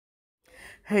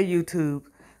Hey YouTube.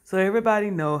 So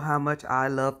everybody know how much I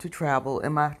love to travel,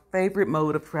 and my favorite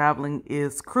mode of traveling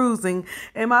is cruising,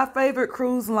 and my favorite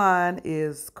cruise line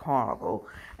is Carnival.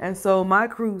 And so my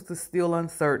cruise is still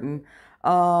uncertain.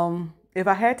 If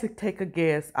I had to take a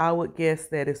guess, I would guess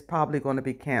that it's probably going to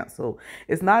be canceled.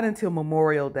 It's not until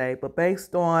Memorial Day, but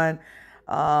based on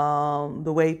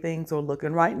the way things are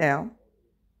looking right now,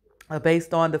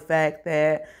 based on the fact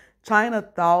that China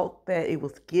thought that it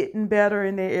was getting better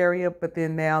in their area, but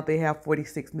then now they have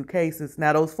 46 new cases.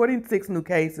 Now, those 46 new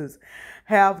cases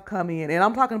have come in, and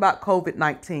I'm talking about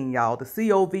COVID-19, y'all, the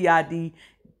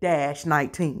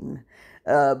COVID-19,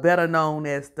 better known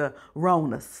as the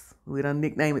Ronas. We done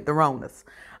nickname it the Ronas.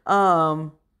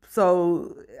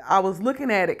 So I was looking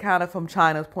at it kind of from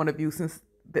China's point of view, since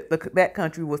that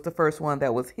country was the first one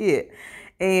that was hit.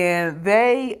 And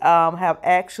they have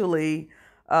actually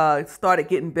started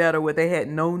getting better, where they had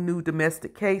no new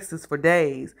domestic cases for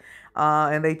days.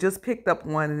 And they just picked up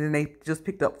one, and then they just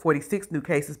picked up 46 new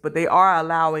cases. But they are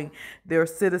allowing their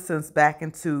citizens back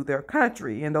into their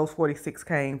country, and those 46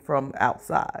 came from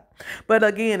outside. But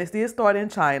again, it did start in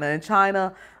China. In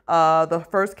China, the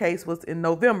first case was in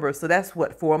November. So that's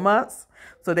what, 4 months?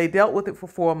 So they dealt with it for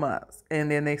 4 months,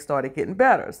 and then they started getting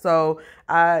better. So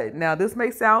now this may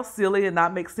sound silly and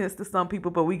not make sense to some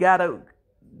people, but we got to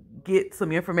get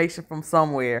some information from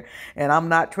somewhere. And I'm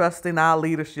not trusting our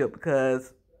leadership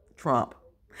because Trump.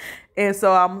 And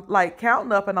so I'm like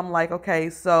counting up, and I'm like, okay,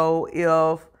 so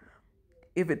if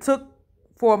it took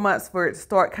 4 months for it to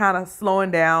start kind of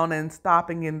slowing down and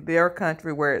stopping in their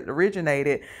country where it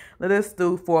originated, let us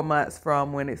do 4 months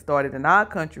from when it started in our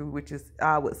country, which is,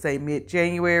 I would say,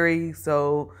 mid-January.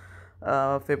 So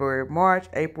February, March,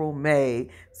 April, May.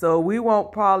 So we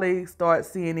won't probably start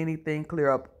seeing anything clear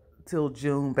up till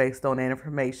June based on that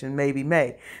information, maybe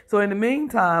May. So in the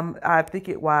meantime, I think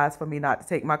it wise for me not to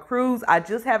take my cruise. I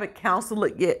just haven't canceled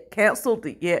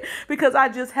it yet because I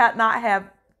just have not have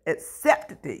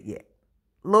accepted it yet.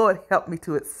 Lord, help me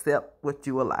to accept what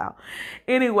you allow.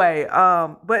 Anyway,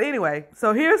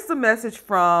 so here's the message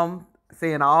from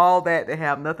saying all that they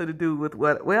have nothing to do with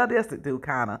what, well, yes, it do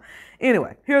kind of.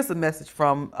 Anyway, here's the message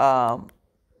from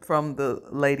the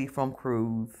lady from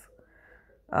Cruise.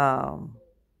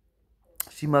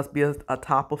 She must be a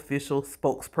top official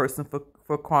spokesperson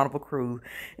for Carnival Cruise.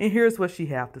 And here's what she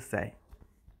have to say.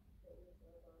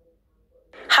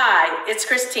 Hi, it's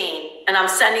Christine, and I'm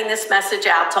sending this message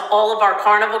out to all of our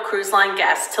Carnival Cruise Line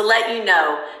guests to let you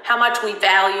know how much we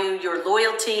value your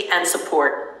loyalty and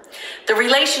support. The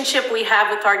relationship we have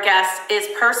with our guests is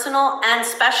personal and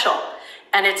special,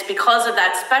 and it's because of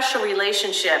that special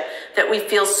relationship that we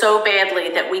feel so badly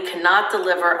that we cannot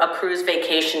deliver a cruise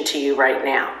vacation to you right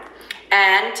now.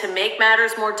 And to make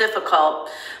matters more difficult,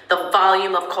 the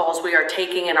volume of calls we are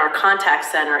taking in our contact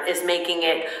center is making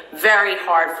it very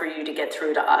hard for you to get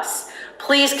through to us.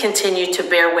 Please continue to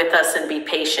bear with us and be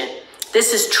patient.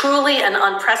 This is truly an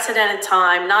unprecedented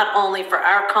time, not only for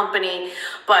our company,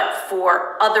 but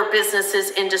for other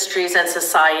businesses, industries, and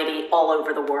society all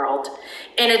over the world.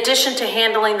 In addition to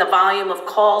handling the volume of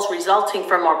calls resulting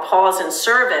from our pause in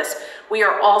service, we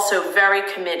are also very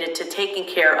committed to taking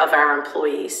care of our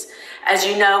employees. As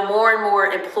you know, more and more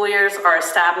employers are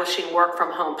establishing work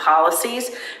from home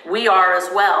policies. We are as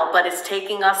well, but it's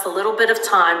taking us a little bit of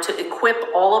time to equip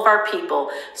all of our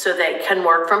people so they can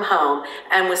work from home.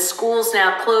 And with schools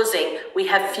now closing, we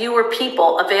have fewer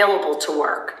people available to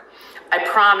work. I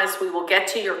promise we will get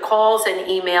to your calls and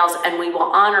emails, and we will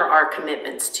honor our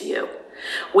commitments to you.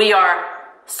 We are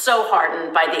so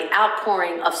heartened by the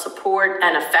outpouring of support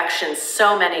and affection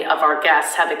so many of our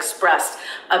guests have expressed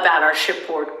about our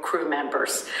shipboard crew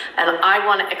members. And I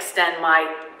want to extend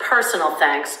my personal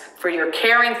thanks for your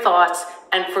caring thoughts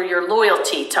and for your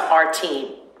loyalty to our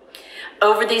team.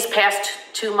 Over these past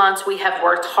 2 months, we have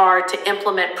worked hard to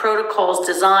implement protocols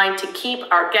designed to keep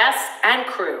our guests and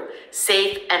crew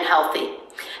safe and healthy.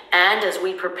 And as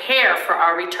we prepare for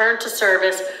our return to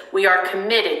service, we are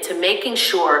committed to making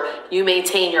sure you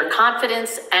maintain your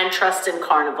confidence and trust in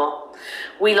Carnival.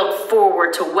 We look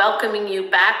forward to welcoming you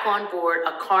back on board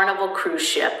a Carnival cruise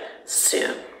ship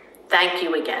soon. Thank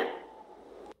you again.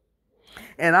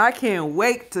 And I can't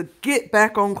wait to get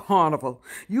back on Carnival.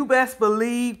 You best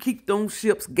believe, keep them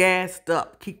ships gassed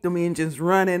up, keep them engines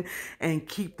running, and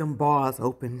keep them bars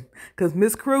open. Because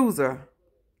Miss Cruiser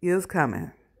is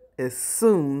coming as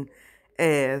soon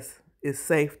as it's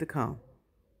safe to come.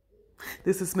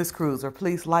 This is Miss Cruiser.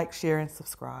 Please like, share, and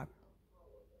subscribe.